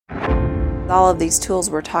All of these tools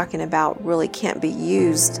we're talking about really can't be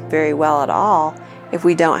used very well at all if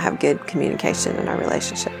we don't have good communication in our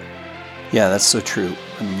relationship. Yeah, that's so true.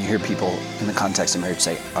 I mean, you hear people in the context of marriage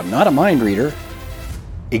say, I'm not a mind reader.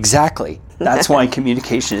 Exactly. That's why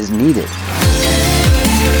communication is needed.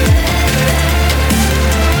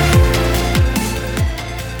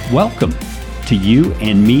 Welcome to You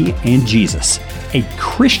and Me and Jesus, a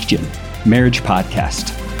Christian marriage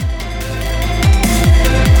podcast.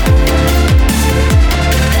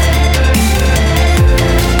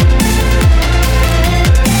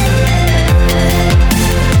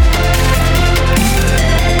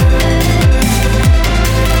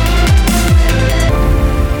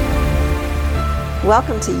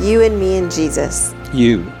 Welcome to You and Me and Jesus.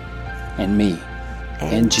 You and me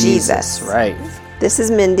and Jesus. Right. This is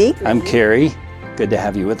Mindy. I'm Carrie. Good to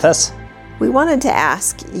have you with us. We wanted to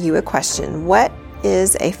ask you a question. What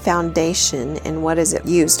is a foundation and what is it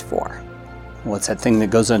used for? What's that thing that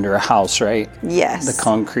goes under a house, right? Yes. The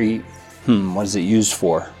concrete. What is it used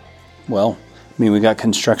for? Well, I mean, we got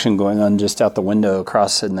construction going on just out the window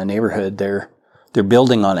across in the neighborhood. They're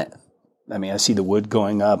building on it. I mean, I see the wood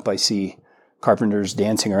going up. I see carpenters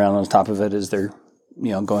dancing around on top of it as they're,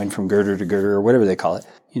 going from girder to girder or whatever they call it.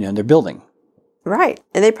 And they're building. Right.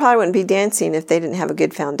 And they probably wouldn't be dancing if they didn't have a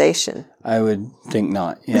good foundation. I would think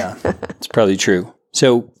not. Yeah, it's probably true.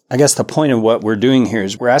 So I guess the point of what we're doing here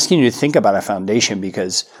is we're asking you to think about a foundation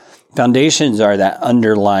because foundations are that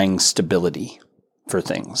underlying stability for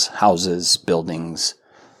things. Houses, buildings,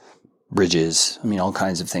 bridges. I mean, all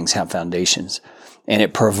kinds of things have foundations. And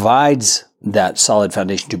it provides that solid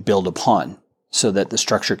foundation to build upon so that the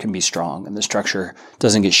structure can be strong and the structure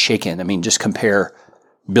doesn't get shaken. I mean, just compare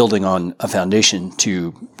building on a foundation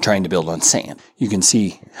to trying to build on sand. You can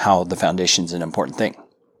see how the foundation is an important thing.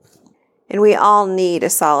 And we all need a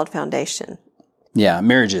solid foundation. Yeah,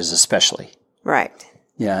 marriages especially. Right.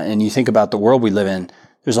 Yeah, and you think about the world we live in,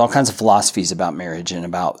 there's all kinds of philosophies about marriage and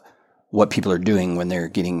about what people are doing when they're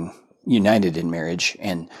getting united in marriage.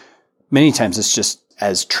 And many times it's just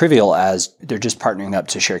as trivial as they're just partnering up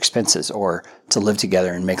to share expenses or to live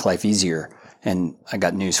together and make life easier. And I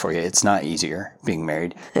got news for you. It's not easier being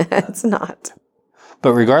married. It's not.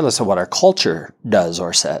 But regardless of what our culture does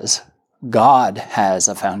or says, God has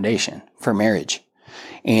a foundation for marriage.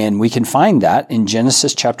 And we can find that in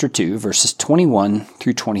Genesis chapter 2, verses 21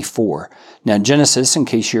 through 24. Now, Genesis, in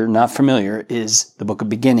case you're not familiar, is the book of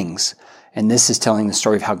beginnings. And this is telling the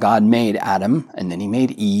story of how God made Adam, and then he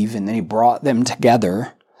made Eve, and then he brought them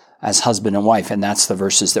together as husband and wife. And that's the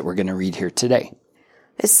verses that we're going to read here today.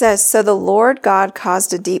 It says, So the Lord God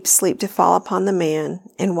caused a deep sleep to fall upon the man,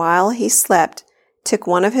 and while he slept, took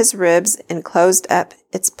one of his ribs and closed up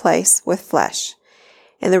its place with flesh.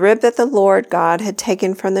 And the rib that the Lord God had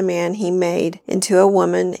taken from the man he made into a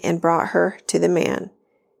woman and brought her to the man.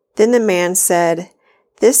 Then the man said,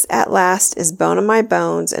 This at last is bone of my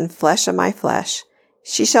bones and flesh of my flesh.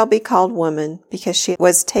 She shall be called woman, because she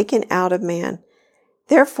was taken out of man.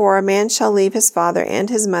 Therefore a man shall leave his father and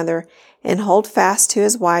his mother, and hold fast to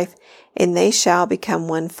his wife, and they shall become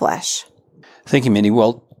one flesh. Thank you, Mindy.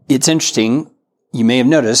 Well, it's interesting. You may have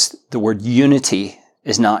noticed the word unity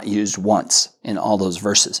is not used once in all those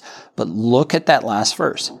verses. But look at that last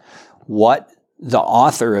verse. What the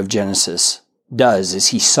author of Genesis does is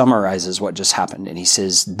he summarizes what just happened. And he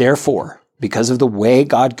says, therefore, because of the way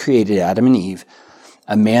God created Adam and Eve,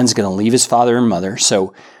 a man's going to leave his father and mother.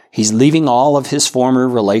 So he's leaving all of his former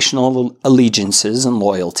relational allegiances and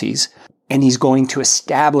loyalties, and he's going to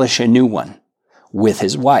establish a new one with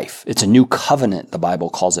his wife. It's a new covenant, the Bible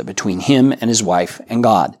calls it, between him and his wife and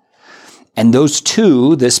God. And those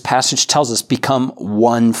two, this passage tells us, become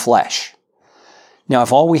one flesh. Now,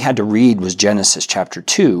 if all we had to read was Genesis chapter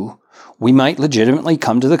 2, we might legitimately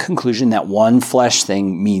come to the conclusion that one flesh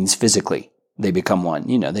thing means physically. They become one.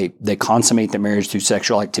 They consummate their marriage through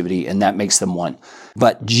sexual activity, and that makes them one.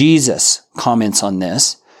 But Jesus comments on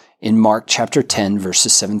this in Mark chapter 10,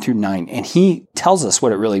 verses 7 through 9, and he tells us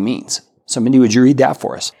what it really means. So, Mindy, would you read that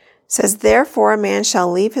for us? It says, Therefore a man shall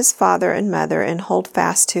leave his father and mother and hold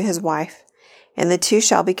fast to his wife, and the two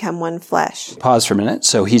shall become one flesh. Pause for a minute.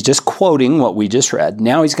 So he's just quoting what we just read.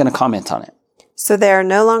 Now he's going to comment on it. So they are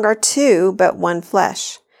no longer two, but one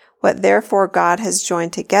flesh. What therefore God has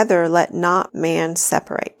joined together, let not man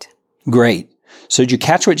separate. Great. So did you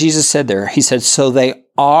catch what Jesus said there? He said, so they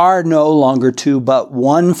are no longer two, but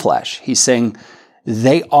one flesh. He's saying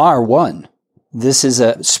they are one. This is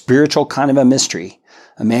a spiritual kind of a mystery.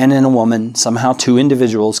 A man and a woman, somehow two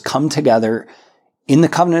individuals come together in the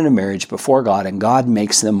covenant of marriage before God, and God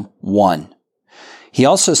makes them one. He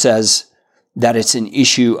also says that it's an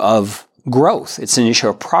issue of growth. It's an issue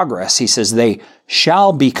of progress. He says they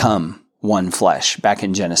shall become one flesh back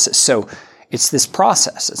in Genesis. So it's this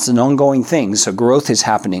process. It's an ongoing thing. So growth is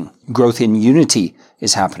happening. Growth in unity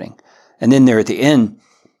is happening. And then there at the end,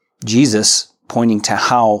 Jesus, pointing to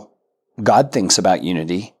how God thinks about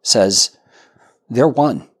unity, says, they're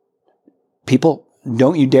one. People,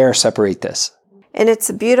 don't you dare separate this. And it's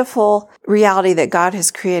a beautiful reality that God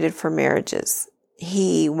has created for marriages.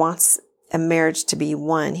 He wants a marriage to be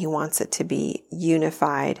one. He wants it to be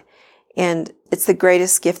unified. And it's the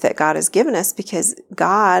greatest gift that God has given us because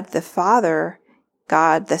God, the Father,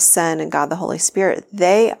 God, the Son, and God, the Holy Spirit,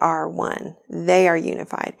 they are one. They are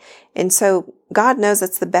unified. And so God knows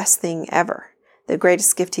that's the best thing ever, the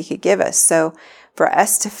greatest gift He could give us. So for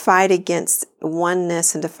us to fight against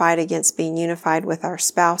oneness and to fight against being unified with our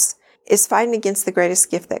spouse is fighting against the greatest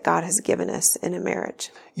gift that God has given us in a marriage.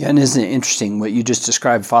 Yeah, and isn't it interesting what you just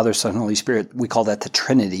described, Father, Son, Holy Spirit? We call that the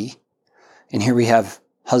Trinity. And here we have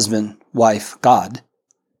husband, wife, God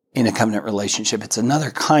in a covenant relationship. It's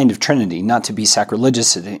another kind of Trinity, not to be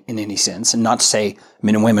sacrilegious in any sense, and not to say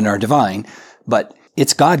men and women are divine, but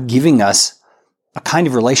it's God giving us a kind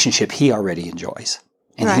of relationship He already enjoys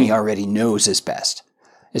and Right. He already knows is best.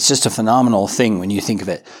 It's just a phenomenal thing when you think of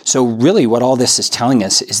it. So really what all this is telling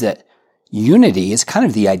us is that unity is kind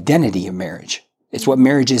of the identity of marriage. It's what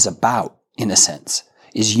marriage is about, in a sense,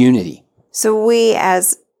 is unity. So we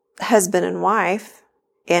as husband and wife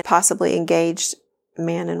and possibly engaged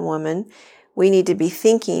man and woman, we need to be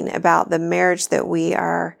thinking about the marriage that we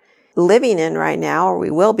are living in right now, or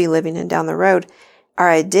we will be living in down the road. Our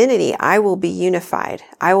identity, I will be unified.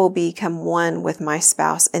 I will become one with my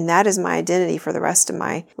spouse, and that is my identity for the rest of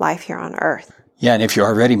my life here on earth. Yeah, and if you're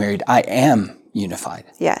already married, I am unified.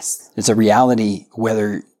 Yes. It's a reality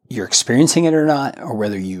whether you're experiencing it or not, or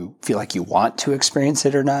whether you feel like you want to experience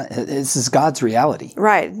it or not. This is God's reality.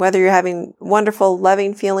 Right. Whether you're having wonderful,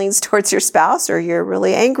 loving feelings towards your spouse or you're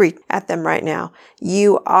really angry at them right now,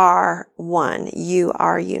 you are one. You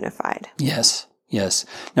are unified. Yes, yes.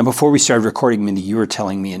 Now, before we started recording, Mindy, you were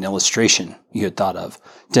telling me an illustration you had thought of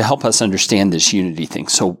to help us understand this unity thing.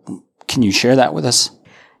 So can you share that with us?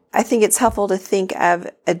 I think it's helpful to think of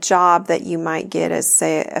a job that you might get as,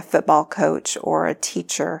 say, a football coach or a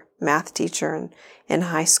teacher, math teacher in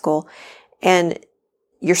high school. And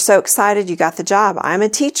you're so excited you got the job. I'm a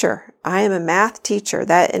teacher. I am a math teacher.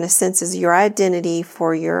 That, in a sense, is your identity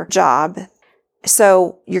for your job.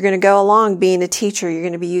 So you're going to go along being a teacher. You're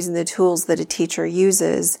going to be using the tools that a teacher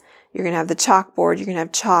uses. You're going to have the chalkboard. You're going to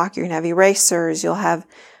have chalk. You're going to have erasers. You'll have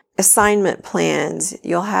assignment plans.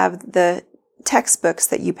 You'll have the textbooks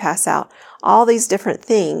that you pass out. All these different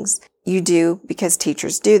things you do because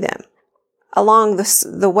teachers do them. Along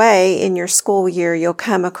the way in your school year, you'll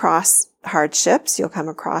come across hardships. You'll come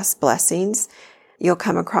across blessings. You'll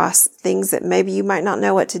come across things that maybe you might not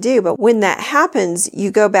know what to do. But when that happens,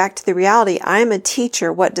 you go back to the reality, I'm a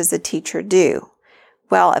teacher. What does a teacher do?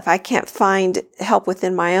 Well, if I can't find help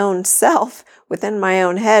within my own self, within my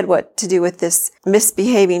own head, what to do with this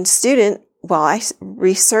misbehaving student, well, I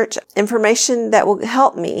research information that will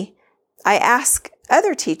help me. I ask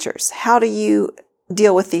other teachers, how do you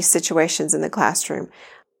deal with these situations in the classroom?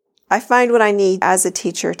 I find what I need as a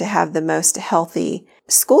teacher to have the most healthy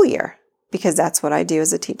school year, because that's what I do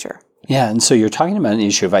as a teacher. Yeah, and so you're talking about an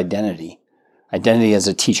issue of identity. Identity as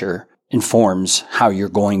a teacher informs how you're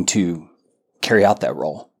going to carry out that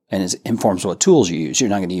role, and it informs what tools you use. You're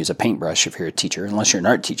not going to use a paintbrush if you're a teacher, unless you're an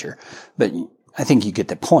art teacher. But I think you get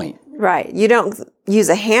the point. Right. You don't use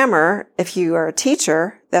a hammer if you are a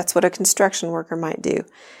teacher. That's what a construction worker might do.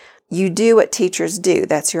 You do what teachers do.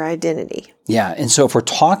 That's your identity. Yeah. And so if we're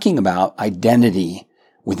talking about identity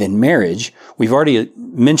within marriage, we've already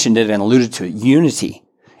mentioned it and alluded to it. Unity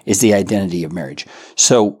is the identity of marriage.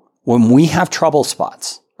 So when we have trouble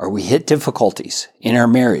spots or we hit difficulties in our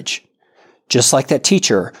marriage, just like that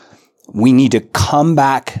teacher, we need to come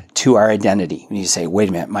back to our identity. We need to say, wait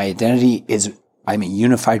a minute, my identity is I'm a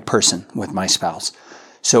unified person with my spouse.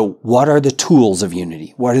 So what are the tools of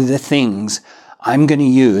unity? What are the things I'm going to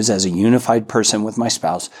use as a unified person with my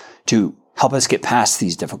spouse to help us get past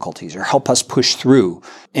these difficulties or help us push through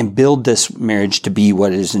and build this marriage to be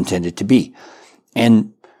what it is intended to be?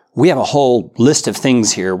 And we have a whole list of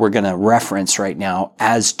things here we're going to reference right now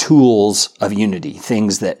as tools of unity,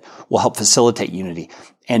 things that will help facilitate unity.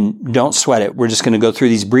 And don't sweat it. We're just going to go through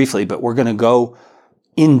these briefly, but we're going to go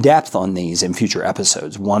in depth on these in future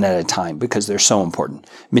episodes, one at a time, because they're so important.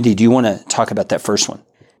 Mindy, do you want to talk about that first one?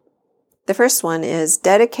 The first one is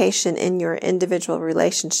dedication in your individual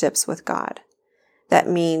relationships with God. That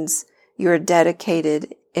means you're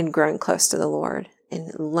dedicated in growing close to the Lord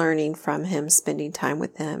and learning from Him, spending time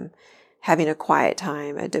with Him, having a quiet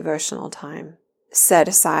time, a devotional time set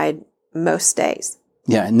aside most days.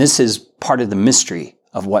 Yeah, and this is part of the mystery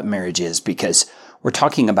of what marriage is, because we're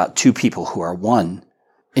talking about two people who are one,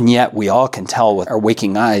 and yet we all can tell with our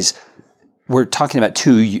waking eyes, we're talking about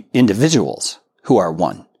two individuals who are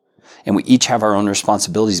one. And we each have our own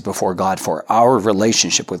responsibilities before God for our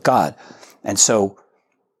relationship with God. And so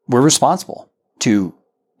we're responsible to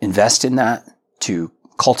invest in that, to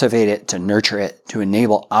cultivate it, to nurture it, to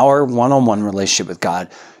enable our one-on-one relationship with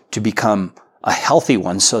God to become a healthy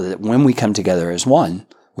one, so that when we come together as one,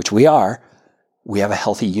 which we are, we have a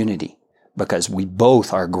healthy unity because we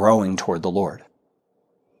both are growing toward the Lord.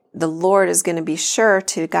 The Lord is going to be sure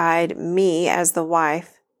to guide me as the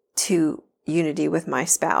wife to unity with my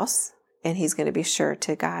spouse, and He's going to be sure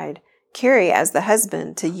to guide Carrie as the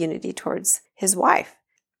husband to unity towards his wife.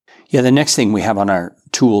 Yeah, the next thing we have on our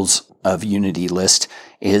tools of unity list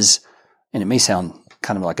is, and it may sound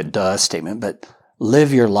kind of like a duh statement, but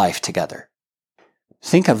live your life together.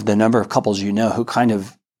 Think of the number of couples you know who kind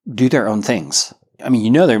of do their own things. I mean, you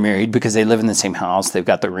know they're married because they live in the same house, they've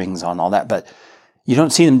got the rings on, all that, but you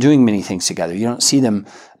don't see them doing many things together. You don't see them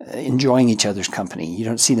enjoying each other's company. You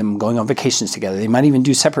don't see them going on vacations together. They might even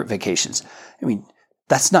do separate vacations. I mean,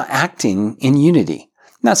 that's not acting in unity.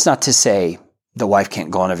 That's not to say the wife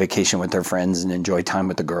can't go on a vacation with their friends and enjoy time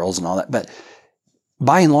with the girls and all that, but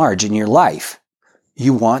by and large in your life,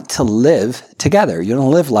 you want to live together. You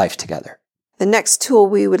don't live life together. The next tool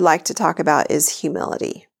we would like to talk about is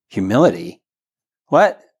humility. Humility?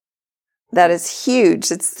 What? That is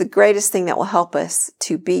huge. It's the greatest thing that will help us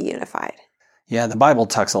to be unified. Yeah, the Bible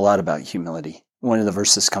talks a lot about humility. One of the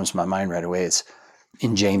verses that comes to my mind right away is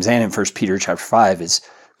in James and in 1 Peter chapter 5 is,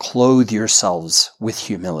 clothe yourselves with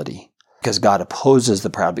humility, because God opposes the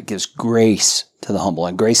proud but gives grace to the humble,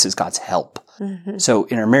 and grace is God's help. Mm-hmm. So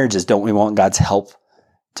in our marriages, don't we want God's help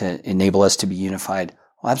to enable us to be unified?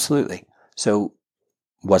 Well, absolutely. So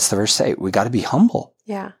what's the verse say? We got to be humble.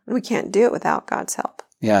 Yeah, we can't do it without God's help.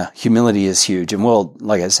 Yeah, humility is huge. And we'll,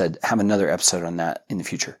 like I said, have another episode on that in the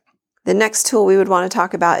future. The next tool we would want to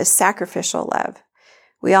talk about is sacrificial love.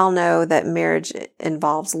 We all know that marriage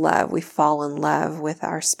involves love. We fall in love with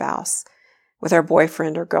our spouse, with our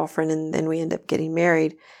boyfriend or girlfriend, and then we end up getting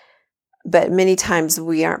married. But many times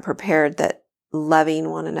we aren't prepared that loving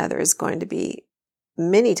one another is going to be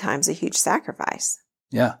many times a huge sacrifice.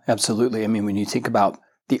 Yeah, absolutely. I mean, when you think about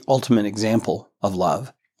the ultimate example of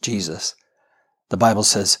love, Jesus, the Bible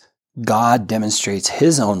says God demonstrates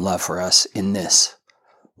His own love for us in this.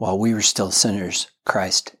 While we were still sinners,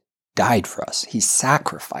 Christ died for us. He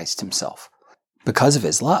sacrificed Himself because of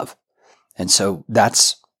His love. And so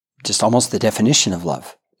that's just almost the definition of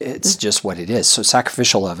love. It's just what it is. So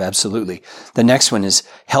sacrificial love, absolutely. The next one is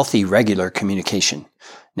healthy, regular communication.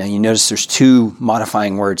 Now you notice there's two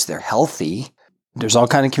modifying words there. Healthy. There's all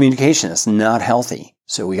kind of communication that's not healthy.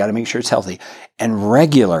 So we got to make sure it's healthy. And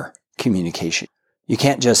regular communication. You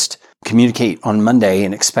can't just communicate on Monday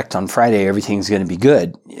and expect on Friday everything's going to be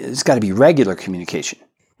good. It's got to be regular communication.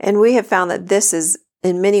 And we have found that this is,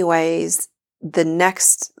 in many ways, the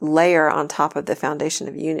next layer on top of the foundation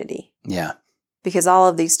of unity. Yeah. Because all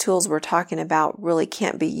of these tools we're talking about really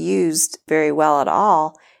can't be used very well at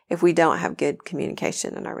all if we don't have good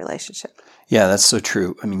communication in our relationship. Yeah, that's so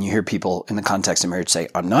true. I mean, you hear people in the context of marriage say,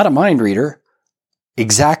 I'm not a mind reader.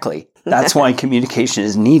 Exactly. That's why communication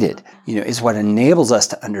is needed. You know, it's what enables us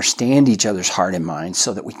to understand each other's heart and mind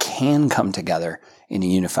so that we can come together in a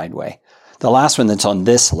unified way. The last one that's on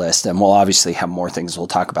this list, and we'll obviously have more things we'll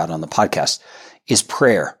talk about on the podcast, is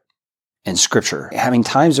prayer and scripture. Having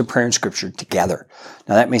times of prayer and scripture together.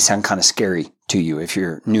 Now that may sound kind of scary to you if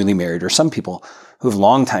you're newly married, or some people who've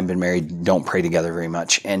long time been married don't pray together very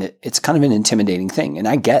much. And it's kind of an intimidating thing. And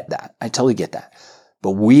I get that. I totally get that.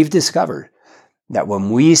 But we've discovered that when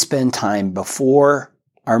we spend time before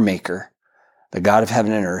our Maker, the God of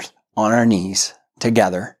heaven and earth, on our knees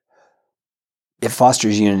together, it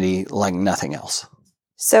fosters unity like nothing else.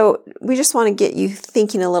 So we just want to get you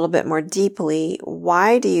thinking a little bit more deeply.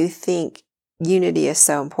 Why do you think unity is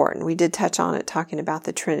so important? We did touch on it talking about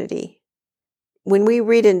the Trinity. When we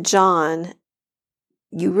read in John,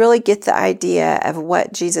 you really get the idea of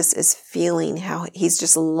what Jesus is feeling, how He's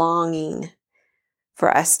just longing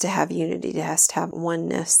for us to have unity, to us to have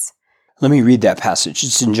oneness. Let me read that passage.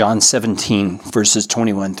 It's in John 17, verses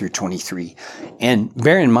 21 through 23. And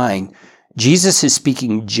bear in mind, Jesus is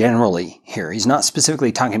speaking generally here. He's not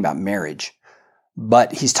specifically talking about marriage,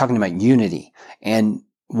 but He's talking about unity. And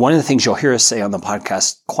one of the things you'll hear us say on the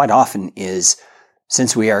podcast quite often is,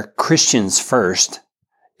 since we are Christians first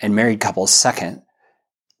and married couples second,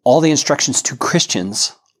 all the instructions to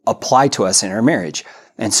Christians apply to us in our marriage.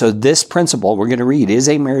 And so this principle we're going to read is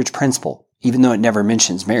a marriage principle, even though it never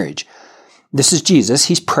mentions marriage. This is Jesus.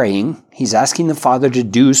 He's praying. He's asking the Father to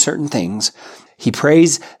do certain things. He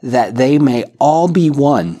prays that they may all be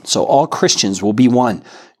one. So all Christians will be one.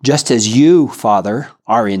 Just as you, Father,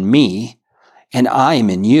 are in me, and I am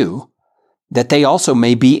in you, that they also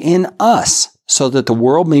may be in us, so that the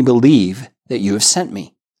world may believe that you have sent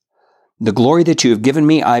me. The glory that you have given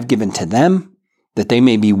me, I have given to them, that they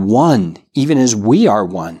may be one, even as we are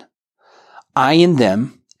one. I in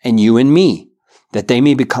them, and you in me, that they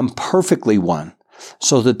may become perfectly one,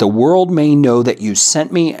 so that the world may know that you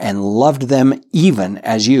sent me and loved them even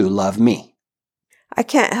as you love me. I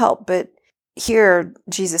can't help but hear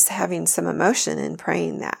Jesus having some emotion in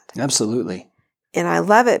praying that. Absolutely. And I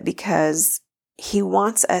love it because he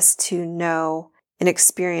wants us to know and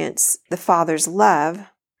experience the Father's love,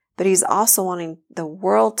 but he's also wanting the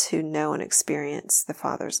world to know and experience the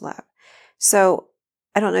Father's love. So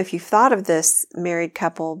I don't know if you've thought of this, married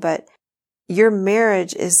couple, but your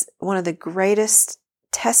marriage is one of the greatest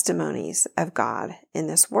testimonies of God in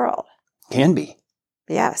this world. Can be.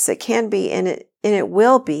 Yes, it can be, and it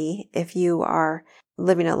will be if you are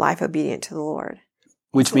living a life obedient to the Lord.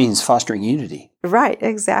 Which means fostering unity. Right,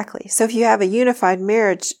 exactly. So if you have a unified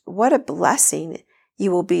marriage, what a blessing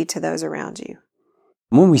you will be to those around you.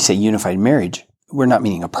 When we say unified marriage, we're not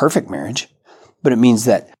meaning a perfect marriage, but it means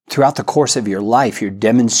that throughout the course of your life, you're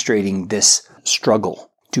demonstrating this struggle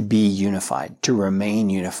to be unified, to remain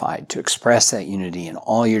unified, to express that unity in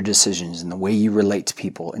all your decisions, in the way you relate to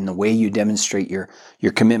people, in the way you demonstrate your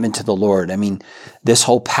commitment to the Lord. I mean, this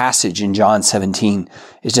whole passage in John 17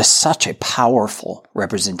 is just such a powerful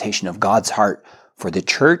representation of God's heart for the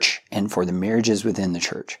church and for the marriages within the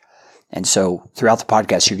church. And so throughout the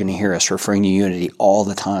podcast, you're going to hear us referring to unity all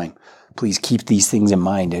the time. Please keep these things in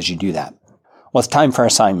mind as you do that. Well, it's time for our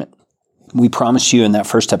assignment. We promised you in that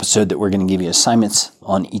first episode that we're going to give you assignments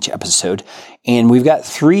on each episode. And we've got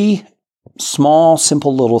 3 small,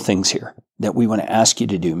 simple little things here that we want to ask you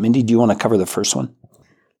to do. Mindy, do you want to cover the first one?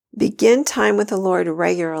 Begin time with the Lord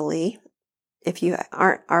regularly, if you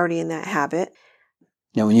aren't already in that habit.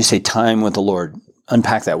 Now, when you say time with the Lord,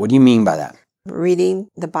 unpack that. What do you mean by that? Reading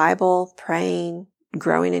the Bible, praying,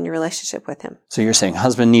 growing in your relationship with him. So you're saying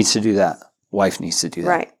husband needs to do that. Wife needs to do that.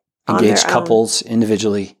 Right. Engaged couples,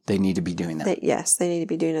 individually, they need to be doing that. Yes, they need to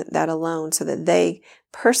be doing that alone so that they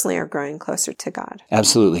personally are growing closer to God.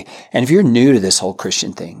 Absolutely. And if you're new to this whole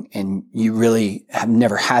Christian thing and you really have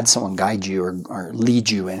never had someone guide you or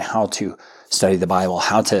lead you in how to study the Bible,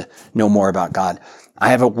 how to know more about God, I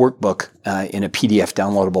have a workbook in a PDF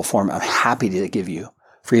downloadable form I'm happy to give you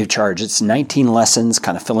free of charge. It's 19 lessons,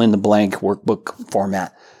 kind of fill in the blank workbook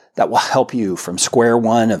format that will help you from square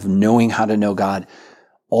one of knowing how to know God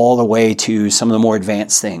all the way to some of the more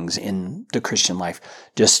advanced things in the Christian life.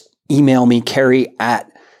 Just email me,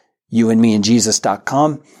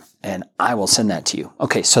 Carrie@youandmeandjesus.com, and I will send that to you.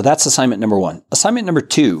 Okay, so that's assignment number 1. Assignment number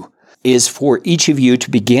 2 is for each of you to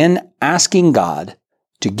begin asking God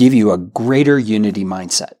to give you a greater unity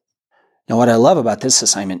mindset. Now, what I love about this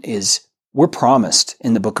assignment is we're promised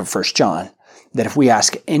in the book of 1 John that if we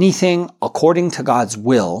ask anything according to God's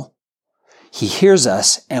will, he hears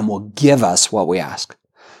us and will give us what we ask.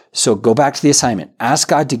 So go back to the assignment. Ask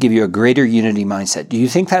God to give you a greater unity mindset. Do you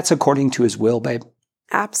think that's according to his will, babe?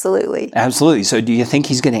 Absolutely. Absolutely. So do you think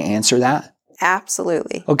he's going to answer that?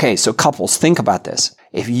 Absolutely. Okay, so couples, think about this.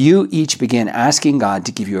 If you each begin asking God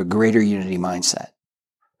to give you a greater unity mindset,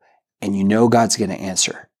 and you know God's going to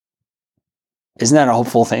answer, isn't that a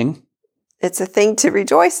hopeful thing? It's a thing to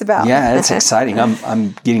rejoice about. Yeah, it's exciting.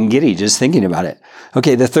 I'm getting giddy just thinking about it.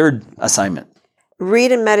 Okay, the third assignment.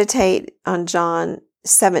 Read and meditate on John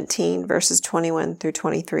 17, verses 21 through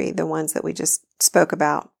 23, the ones that we just spoke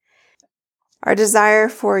about. Our desire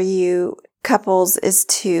for you couples is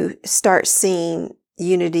to start seeing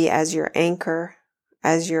unity as your anchor,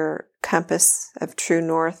 as your compass of true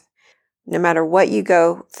north. No matter what you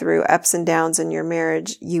go through, ups and downs in your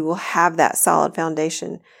marriage, you will have that solid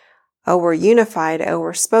foundation. Oh, we're unified. Oh,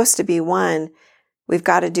 we're supposed to be one. We've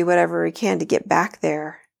got to do whatever we can to get back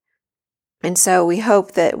there. And so we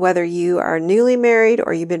hope that whether you are newly married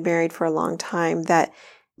or you've been married for a long time, that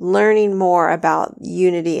learning more about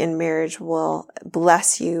unity in marriage will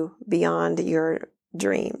bless you beyond your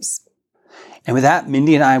dreams. And with that,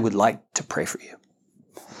 Mindy and I would like to pray for you.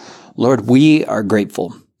 Lord, we are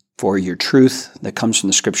grateful for your truth that comes from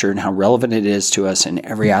the scripture and how relevant it is to us in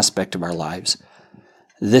every aspect of our lives.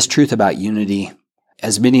 This truth about unity,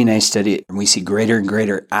 as Mindy and I study it, we see greater and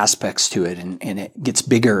greater aspects to it, and it gets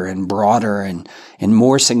bigger and broader and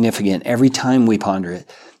more significant every time we ponder it.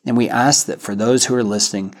 And we ask that for those who are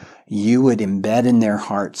listening, you would embed in their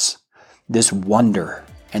hearts this wonder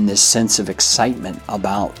and this sense of excitement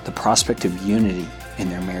about the prospect of unity in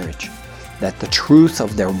their marriage. That the truth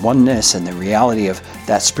of their oneness and the reality of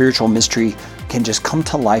that spiritual mystery can just come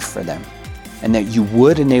to life for them. And that you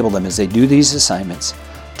would enable them as they do these assignments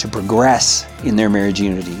to progress in their marriage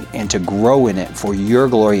unity and to grow in it for your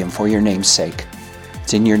glory and for your name's sake.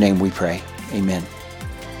 It's in your name we pray. Amen.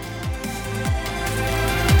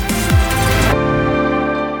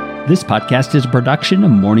 This podcast is a production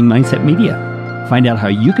of Morning Mindset Media. Find out how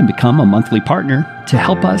you can become a monthly partner to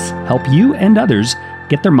help us help you and others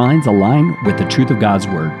get their minds aligned with the truth of God's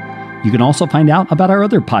Word. You can also find out about our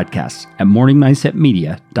other podcasts at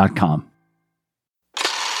morningmindsetmedia.com.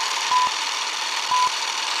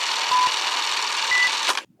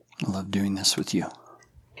 I love doing this with you.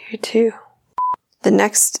 You too. The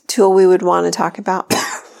next tool we would want to talk about,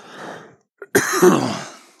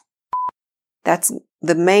 that's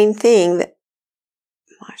the main thing that,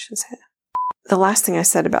 I shouldn't say that. The last thing I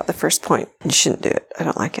said about the first point, you shouldn't do it. I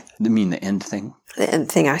don't like it. You mean the end thing? The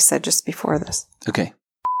end thing I said just before this. Okay.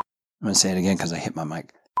 I'm going to say it again because I hit my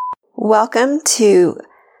mic. Welcome to